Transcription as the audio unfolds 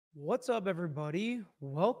What's up, everybody?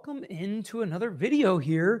 Welcome into another video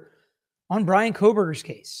here on Brian Kohberger's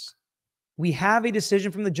case. We have a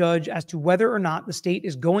decision from the judge as to whether or not the state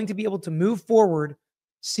is going to be able to move forward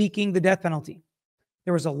seeking the death penalty.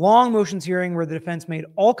 There was a long motions hearing where the defense made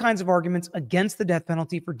all kinds of arguments against the death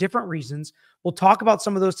penalty for different reasons. We'll talk about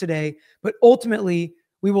some of those today, but ultimately,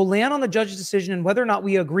 we will land on the judge's decision and whether or not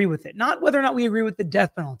we agree with it, not whether or not we agree with the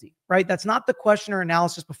death penalty, right? That's not the question or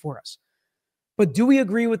analysis before us. But do we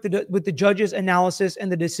agree with the judge's analysis and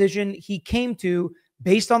the decision he came to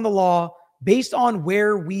based on the law, based on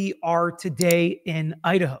where we are today in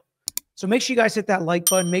Idaho? So make sure you guys hit that like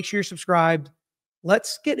button. Make sure you're subscribed.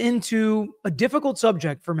 Let's get into a difficult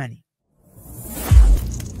subject for many.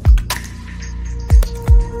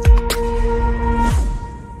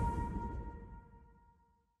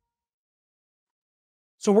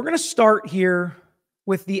 So we're going to start here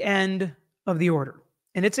with the end of the order.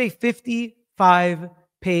 And it's a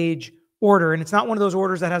 55-page order. And it's not one of those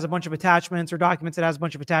orders that has a bunch of attachments or documents that has a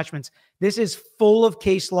bunch of attachments. This is full of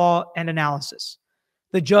case law and analysis.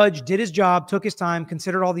 The judge did his job, took his time,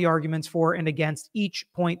 considered all the arguments for and against each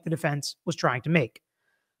point the defense was trying to make.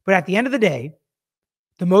 But at the end of the day,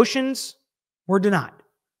 the motions were denied.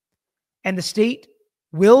 And the state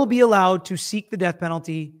will be allowed to seek the death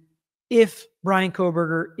penalty if Brian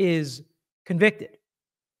Kohberger is convicted.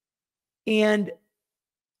 And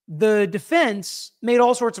the defense made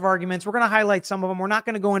all sorts of arguments. We're going to highlight some of them. We're not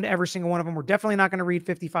going to go into every single one of them. We're definitely not going to read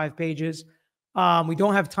 55 pages. We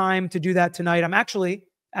don't have time to do that tonight. I'm actually,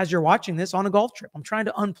 as you're watching this, on a golf trip. I'm trying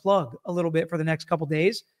to unplug a little bit for the next couple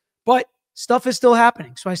days, but stuff is still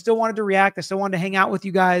happening. So I still wanted to react. I still wanted to hang out with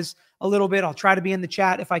you guys a little bit. I'll try to be in the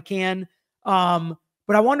chat if I can. But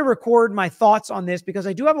I want to record my thoughts on this because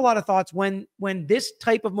I do have a lot of thoughts when this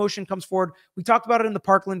type of motion comes forward. We talked about it in the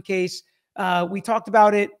Parkland case. We talked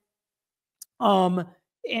about it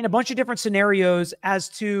in a bunch of different scenarios as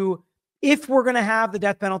to if we're going to have the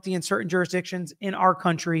death penalty in certain jurisdictions in our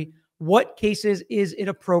country, what cases is it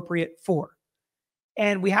appropriate for?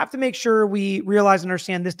 And we have to make sure we realize and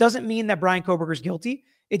understand this doesn't mean that Brian Kohberger is guilty.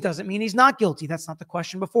 It doesn't mean he's not guilty. That's not the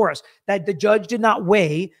question before us. That the judge did not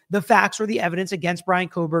weigh the facts or the evidence against Brian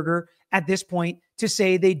Kohberger at this point to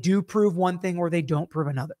say they do prove one thing or they don't prove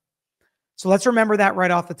another. So let's remember that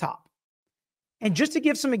right off the top. And just to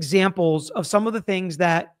give some examples of some of the things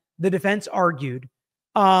that the defense argued,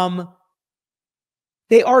 they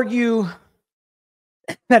argue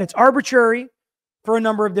that it's arbitrary for a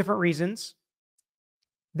number of different reasons.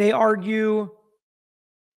 They argue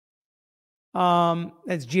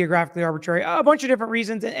it's geographically arbitrary, a bunch of different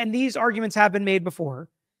reasons. And these arguments have been made before.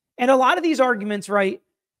 And a lot of these arguments, right?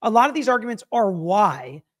 A lot of these arguments are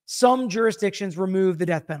why some jurisdictions remove the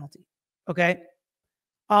death penalty. Okay.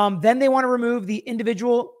 Then they want to remove the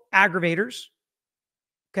individual aggravators.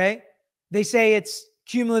 Okay. They say it's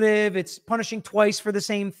cumulative. It's punishing twice for the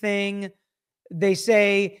same thing. They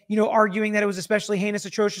say, arguing that it was especially heinous,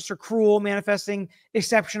 atrocious, or cruel, manifesting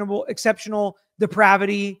exceptional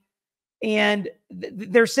depravity. And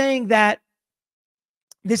they're saying that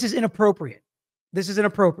this is inappropriate. This is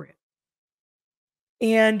inappropriate.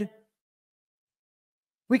 And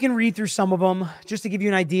we can read through some of them just to give you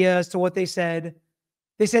an idea as to what they said.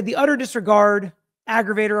 They said the utter disregard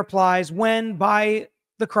aggravator applies when, by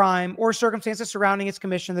the crime or circumstances surrounding its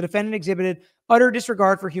commission, the defendant exhibited utter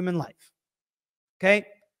disregard for human life. Okay?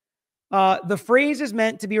 The phrase is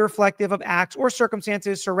meant to be reflective of acts or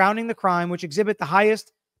circumstances surrounding the crime which exhibit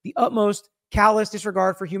the utmost callous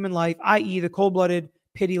disregard for human life, i.e. the cold-blooded,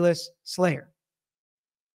 pitiless slayer.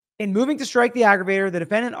 In moving to strike the aggravator, the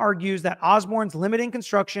defendant argues that Osborne's limiting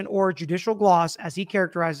construction or judicial gloss, as he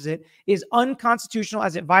characterizes it, is unconstitutional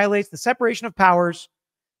as it violates the separation of powers.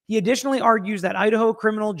 He additionally argues that Idaho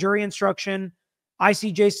criminal jury instruction,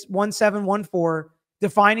 ICJ 1714,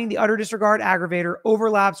 defining the utter disregard aggravator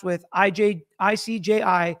overlaps with ICJI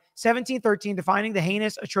 1713, defining the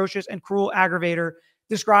heinous, atrocious, and cruel aggravator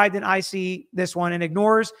described in IC this one, and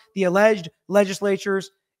ignores the alleged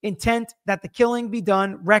legislature's intent that the killing be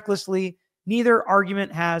done recklessly. Neither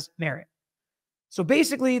argument has merit. So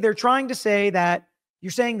basically, they're trying to say that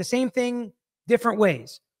you're saying the same thing different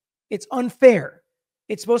ways. It's unfair.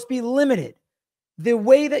 It's supposed to be limited. The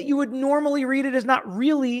way that you would normally read it is not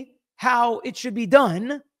really how it should be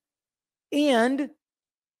done. And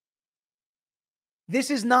this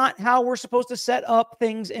is not how we're supposed to set up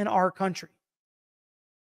things in our country.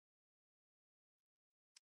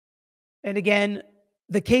 And again,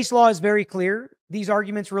 the case law is very clear. These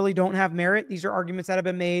arguments really don't have merit. These are arguments that have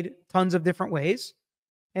been made tons of different ways.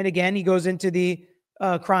 And again, he goes into the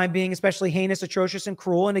crime being especially heinous, atrocious, and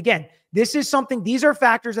cruel. And again, this is something, these are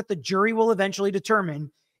factors that the jury will eventually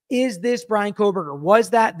determine Is this Bryan Kohberger?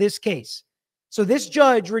 Was that this case? So this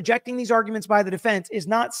judge rejecting these arguments by the defense is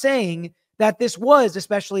not saying that this was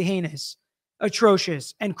especially heinous,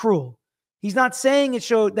 atrocious, and cruel. He's not saying it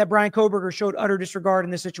showed that Bryan Kohberger showed utter disregard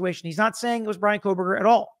in this situation. He's not saying it was Bryan Kohberger at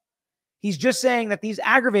all. He's just saying that these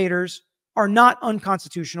aggravators are not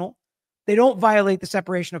unconstitutional. They don't violate the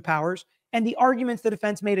separation of powers. And the arguments the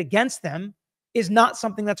defense made against them is not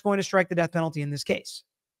something that's going to strike the death penalty in this case.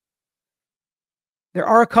 There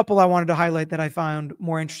are a couple I wanted to highlight that I found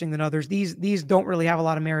more interesting than others. These don't really have a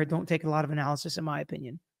lot of merit, don't take a lot of analysis, in my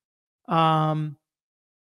opinion.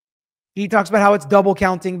 He talks about how it's double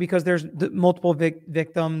counting because there's multiple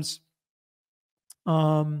victims. We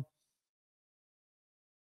don't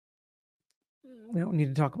need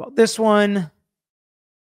to talk about this one.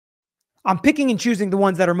 I'm picking and choosing the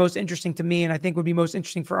ones that are most interesting to me and I think would be most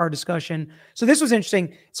interesting for our discussion. So this was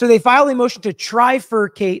interesting. So they filed a motion to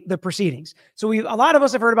trifurcate the proceedings. So a lot of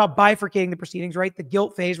us have heard about bifurcating the proceedings, right? The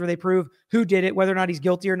guilt phase where they prove who did it, whether or not he's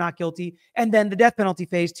guilty or not guilty, and then the death penalty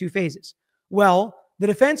phase, 2 phases. Well, the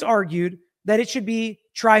defense argued that it should be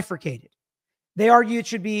trifurcated. They argue it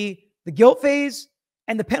should be the guilt phase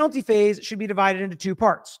and the penalty phase should be divided into 2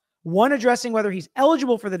 parts. One addressing whether he's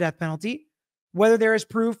eligible for the death penalty, whether there is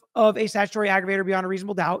proof of a statutory aggravator beyond a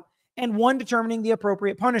reasonable doubt, and one determining the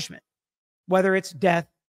appropriate punishment, whether it's death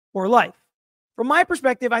or life. From my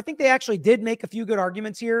perspective, I think they actually did make a few good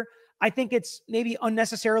arguments here. I think it's maybe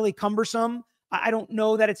unnecessarily cumbersome. I don't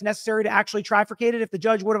know that it's necessary to actually trifurcate it. If the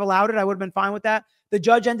judge would have allowed it, I would have been fine with that. The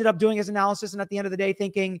judge ended up doing his analysis and at the end of the day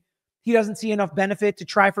thinking he doesn't see enough benefit to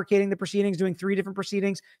trifurcating the proceedings, doing 3 different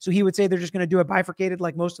proceedings. So he would say they're just going to do it bifurcated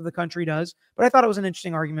like most of the country does. But I thought it was an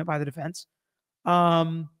interesting argument by the defense.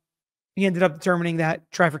 He ended up determining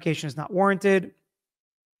that trifurcation is not warranted.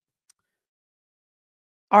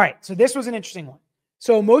 All right, so this was an interesting one.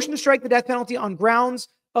 So a motion to strike the death penalty on grounds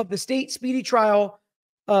of the state speedy trial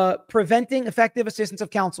preventing effective assistance of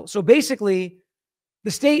counsel. So basically,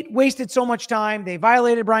 the state wasted so much time. They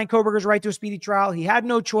violated Bryan Kohberger's right to a speedy trial. He had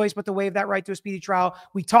no choice but to waive that right to a speedy trial.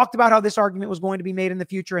 We talked about how this argument was going to be made in the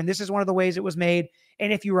future, and this is one of the ways it was made.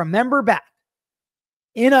 And if you remember back,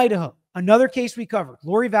 in Idaho, another case we covered,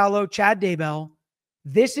 Lori Vallow, Chad Daybell,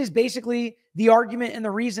 this is basically the argument and the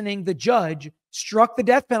reasoning the judge struck the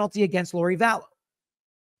death penalty against Lori Vallow.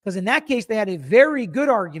 Because in that case, they had a very good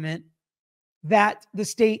argument that the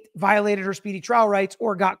state violated her speedy trial rights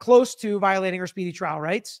or got close to violating her speedy trial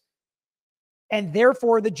rights. And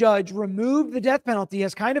therefore, the judge removed the death penalty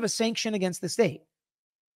as kind of a sanction against the state.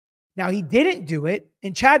 Now, he didn't do it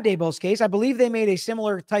in Chad Daybell's case. I believe they made a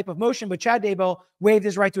similar type of motion, but Chad Daybell waived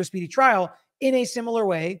his right to a speedy trial in a similar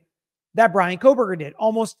way that Bryan Kohberger did.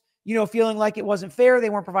 Almost, feeling like it wasn't fair.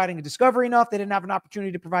 They weren't providing a discovery enough. They didn't have an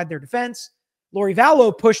opportunity to provide their defense. Lori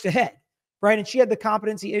Vallow pushed ahead, right? And she had the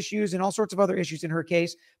competency issues and all sorts of other issues in her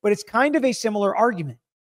case, but it's kind of a similar argument.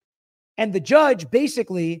 And the judge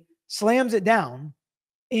basically slams it down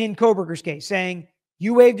in Kohberger's case, saying,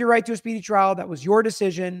 you waived your right to a speedy trial. That was your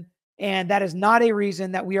decision. And that is not a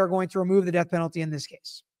reason that we are going to remove the death penalty in this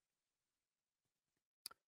case.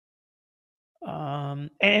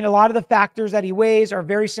 And a lot of the factors that he weighs are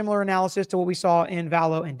very similar analysis to what we saw in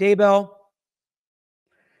Vallow and Daybell.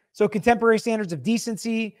 So contemporary standards of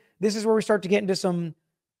decency, this is where we start to get into some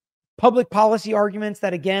public policy arguments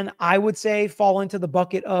that, again, I would say fall into the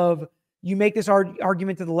bucket of you make this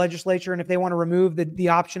argument to the legislature, and if they want to remove the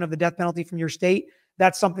option of the death penalty from your state,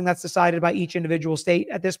 that's something that's decided by each individual state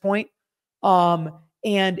at this point. And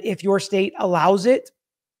if your state allows it,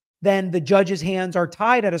 then the judge's hands are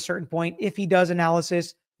tied at a certain point if he does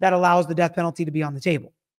analysis that allows the death penalty to be on the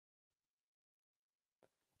table.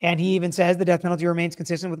 And he even says the death penalty remains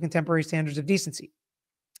consistent with contemporary standards of decency.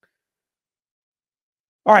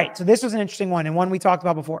 All right, so this was an interesting one and one we talked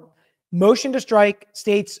about before. Motion to strike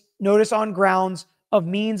states notice on grounds of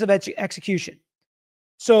means of execution.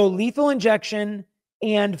 So lethal injection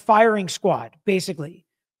and firing squad, basically,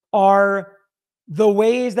 are the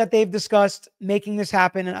ways that they've discussed making this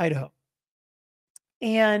happen in Idaho.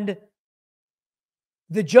 And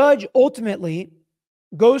the judge ultimately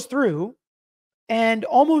goes through and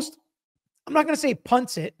almost, I'm not going to say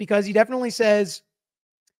punts it, because he definitely says,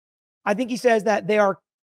 I think he says that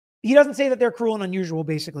he doesn't say that they're cruel and unusual,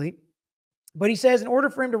 basically. But he says in order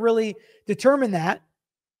for him to really determine that,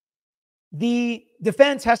 the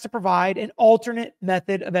defense has to provide an alternate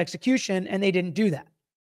method of execution, and they didn't do that.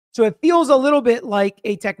 So it feels a little bit like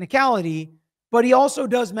a technicality, but he also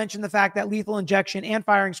does mention the fact that lethal injection and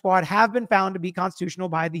firing squad have been found to be constitutional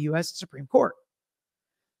by the U.S. Supreme Court.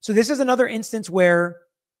 So this is another instance where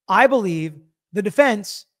I believe the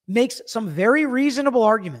defense makes some very reasonable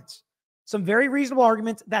arguments, some very reasonable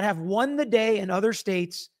arguments that have won the day in other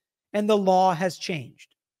states, and the law has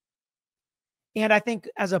changed. And I think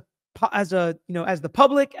as the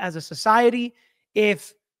public, as a society,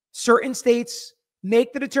 if certain states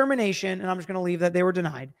make the determination, and I'm just going to leave that they were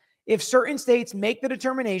denied, if certain states make the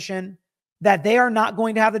determination that they are not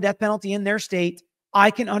going to have the death penalty in their state, I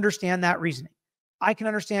can understand that reasoning. I can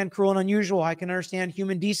understand cruel and unusual. I can understand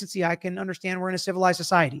human decency. I can understand we're in a civilized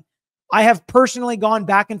society. I have personally gone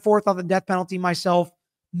back and forth on the death penalty myself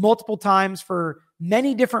multiple times for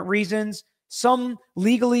many different reasons, some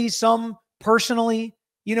legally, some personally,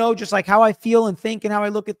 just like how I feel and think and how I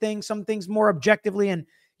look at things, some things more objectively, and,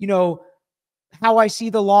 how I see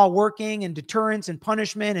the law working and deterrence and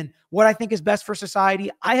punishment and what I think is best for society.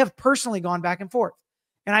 I have personally gone back and forth.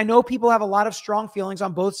 And I know people have a lot of strong feelings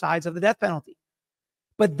on both sides of the death penalty.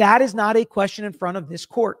 But that is not a question in front of this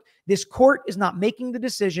court. This court is not making the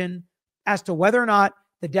decision as to whether or not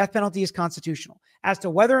the death penalty is constitutional, as to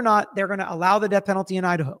whether or not they're going to allow the death penalty in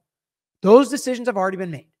Idaho. Those decisions have already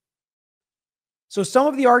been made. So some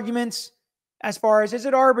of the arguments as far as, is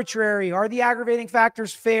it arbitrary? Are the aggravating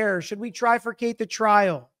factors fair? Should we trifurcate the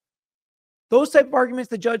trial? Those type of arguments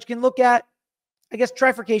the judge can look at. I guess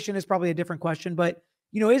trifurcation is probably a different question, but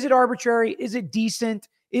is it arbitrary? Is it decent?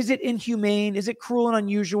 Is it inhumane? Is it cruel and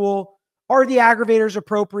unusual? Are the aggravators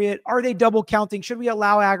appropriate? Are they double counting? Should we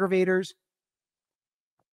allow aggravators?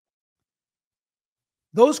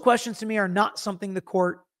 Those questions to me are not something the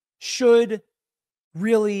court should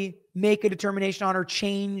really make a determination on or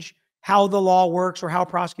change how the law works or how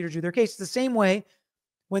prosecutors do their case. It's the same way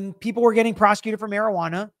when people were getting prosecuted for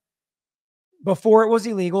marijuana before it was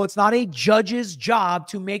illegal. It's not a judge's job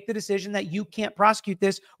to make the decision that you can't prosecute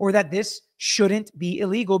this or that this shouldn't be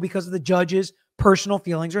illegal because of the judge's personal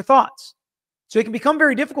feelings or thoughts. So it can become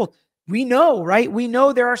very difficult. We know, right? We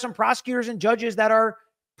know there are some prosecutors and judges that are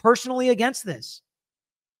personally against this,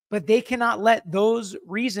 but they cannot let those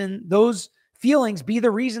feelings be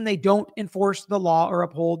the reason they don't enforce the law or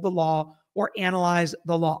uphold the law or analyze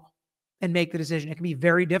the law and make the decision. It can be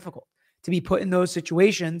very difficult to be put in those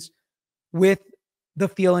situations with the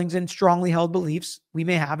feelings and strongly held beliefs we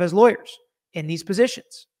may have as lawyers in these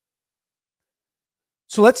positions.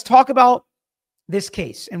 So let's talk about this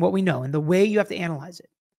case and what we know and the way you have to analyze it.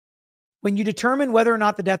 When you determine whether or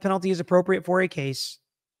not the death penalty is appropriate for a case,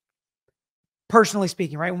 personally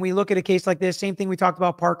speaking, right? When we look at a case like this, same thing we talked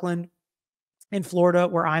about Parkland in Florida,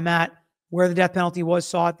 where I'm at, where the death penalty was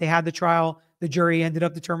sought. They had the trial. The jury ended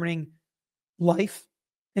up determining life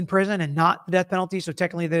in prison and not the death penalty. So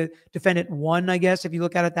technically the defendant won, I guess, if you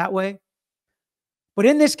look at it that way. But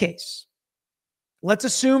in this case, let's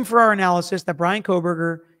assume for our analysis that Brian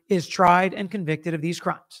Kohberger is tried and convicted of these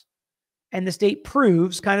crimes. And the state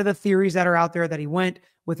proves kind of the theories that are out there that he went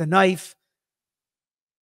with a knife,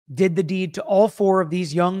 did the deed to all four of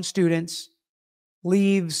these young students,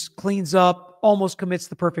 leaves, cleans up, almost commits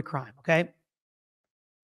the perfect crime, okay?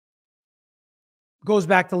 Goes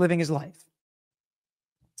back to living his life.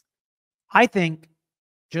 I think,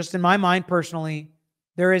 just in my mind personally,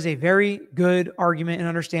 there is a very good argument and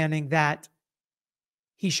understanding that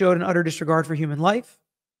he showed an utter disregard for human life,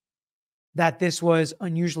 that this was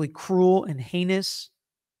unusually cruel and heinous,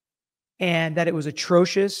 and that it was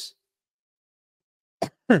atrocious,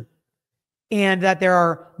 and that there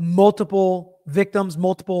are multiple victims,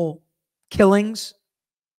 multiple killings,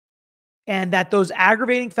 and that those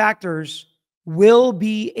aggravating factors will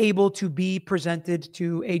be able to be presented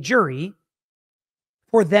to a jury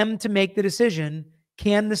for them to make the decision.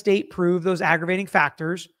 Can the state prove those aggravating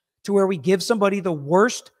factors to where we give somebody the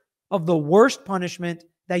worst of the worst punishment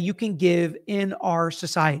that you can give in our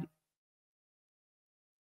society?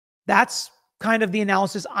 That's kind of the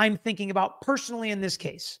analysis I'm thinking about personally in this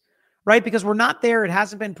case, right? Because we're not there. It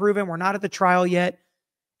hasn't been proven. We're not at the trial yet.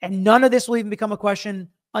 And none of this will even become a question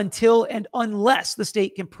until and unless the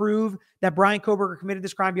state can prove that Brian Kohberger committed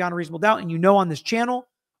this crime beyond a reasonable doubt. And on this channel,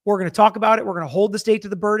 we're going to talk about it. We're going to hold the state to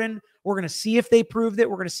the burden. We're going to see if they proved it.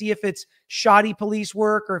 We're going to see if it's shoddy police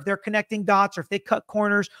work or if they're connecting dots or if they cut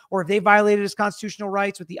corners or if they violated his constitutional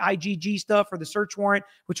rights with the IGG stuff or the search warrant,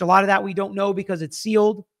 which a lot of that we don't know because it's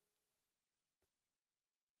sealed.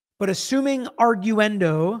 But assuming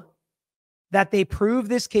arguendo that they prove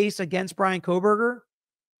this case against Brian Kohberger,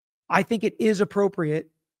 I think it is appropriate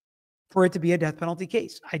for it to be a death penalty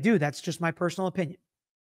case. I do. That's just my personal opinion.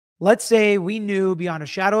 Let's say we knew beyond a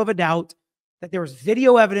shadow of a doubt that there was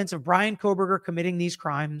video evidence of Brian Kohberger committing these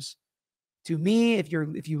crimes. To me, if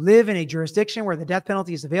you live in a jurisdiction where the death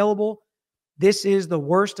penalty is available, this is the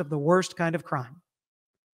worst of the worst kind of crime.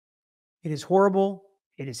 It is horrible.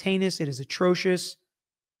 It is heinous. It is atrocious.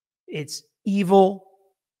 It's evil.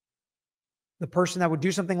 The person that would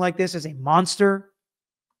do something like this is a monster.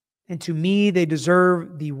 And to me, they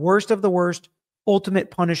deserve the worst of the worst ultimate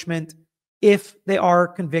punishment if they are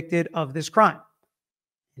convicted of this crime.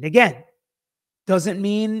 And again, doesn't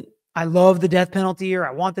mean I love the death penalty or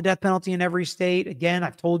I want the death penalty in every state. Again,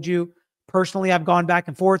 I've told you personally, I've gone back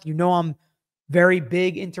and forth. You know, I'm very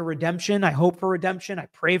big into redemption. I hope for redemption. I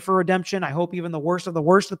pray for redemption. I hope even the worst of the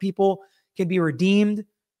worst of people can be redeemed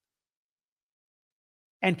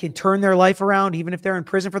and can turn their life around, even if they're in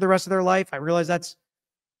prison for the rest of their life. I realize that's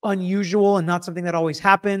unusual and not something that always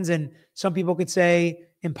happens. And some people could say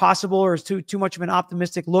impossible or is too much of an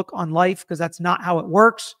optimistic look on life because that's not how it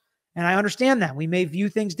works. And I understand that. We may view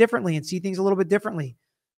things differently and see things a little bit differently.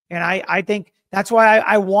 And I think that's why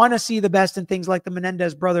I want to see the best in things like the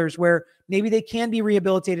Menendez brothers, where maybe they can be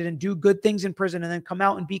rehabilitated and do good things in prison and then come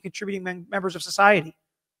out and be contributing members of society.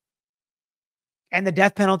 And the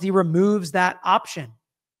death penalty removes that option,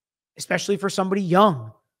 especially for somebody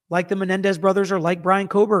young, like the Menendez brothers or like Brian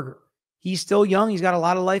Kohberger. He's still young. He's got a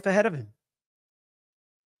lot of life ahead of him.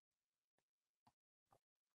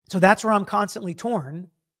 So that's where I'm constantly torn.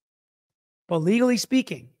 But legally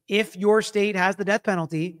speaking, if your state has the death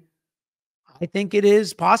penalty, I think it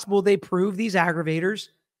is possible they prove these aggravators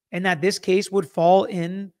and that this case would fall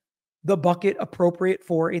in the bucket appropriate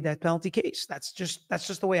for a death penalty case. That's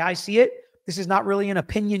just the way I see it. This is not really an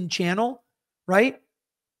opinion channel, right?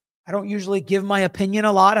 I don't usually give my opinion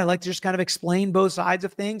a lot. I like to just kind of explain both sides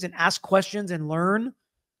of things and ask questions and learn.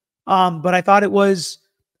 But I thought it was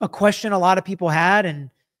a question a lot of people had and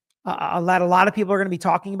a lot of people are going to be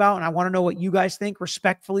talking about. And I want to know what you guys think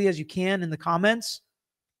respectfully as you can in the comments.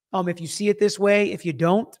 If you see it this way, if you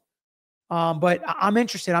don't. But I'm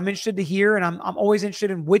interested. I'm interested to hear, and I'm always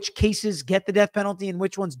interested in which cases get the death penalty and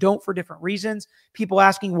which ones don't for different reasons. People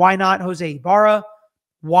asking why not Jose Ibarra?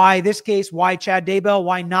 Why this case? Why Chad Daybell?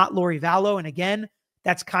 Why not Lori Vallow? And again,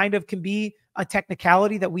 that's kind of can be a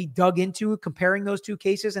technicality that we dug into comparing those two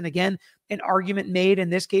cases. And again, an argument made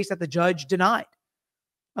in this case that the judge denied.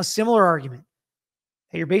 A similar argument.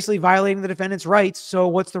 Hey, you're basically violating the defendant's rights. So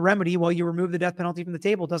what's the remedy? Well, you remove the death penalty from the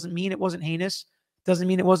table. Doesn't mean it wasn't heinous. Doesn't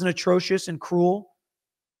mean it wasn't atrocious and cruel.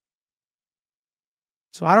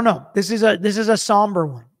 So I don't know. This is a somber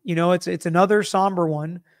one. You know, it's another somber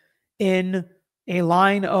one in a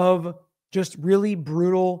line of just really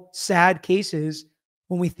brutal, sad cases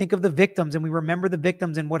when we think of the victims and we remember the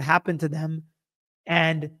victims and what happened to them.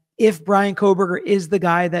 And if Brian Kohberger is the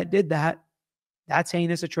guy that did that, that's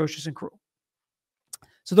heinous, atrocious, and cruel.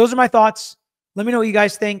 So those are my thoughts. Let me know what you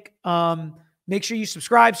guys think. Make sure you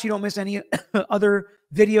subscribe so you don't miss any other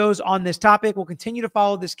videos on this topic. We'll continue to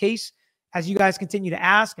follow this case as you guys continue to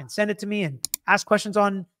ask and send it to me and ask questions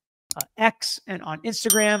on X and on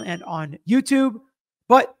Instagram and on YouTube.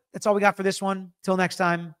 But that's all we got for this one. Till next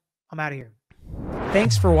time, I'm out of here.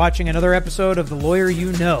 Thanks for watching another episode of The Lawyer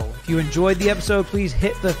You Know. If you enjoyed the episode, please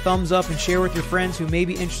hit the thumbs up and share with your friends who may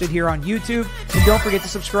be interested here on YouTube. And don't forget to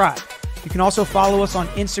subscribe. You can also follow us on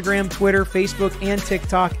Instagram, Twitter, Facebook, and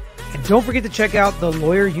TikTok. And don't forget to check out the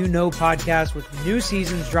Lawyer You Know podcast with new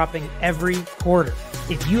seasons dropping every quarter.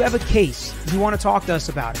 If you have a case you want to talk to us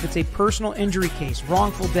about, if it's a personal injury case,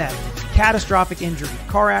 wrongful death, catastrophic injury,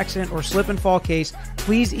 car accident, or slip and fall case,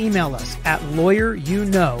 please email us at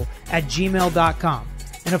lawyeryouknow@gmail.com.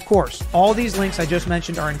 And of course, all these links I just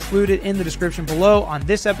mentioned are included in the description below on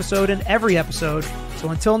this episode and every episode. So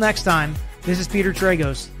until next time, this is Peter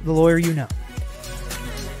Tragos, The Lawyer You Know.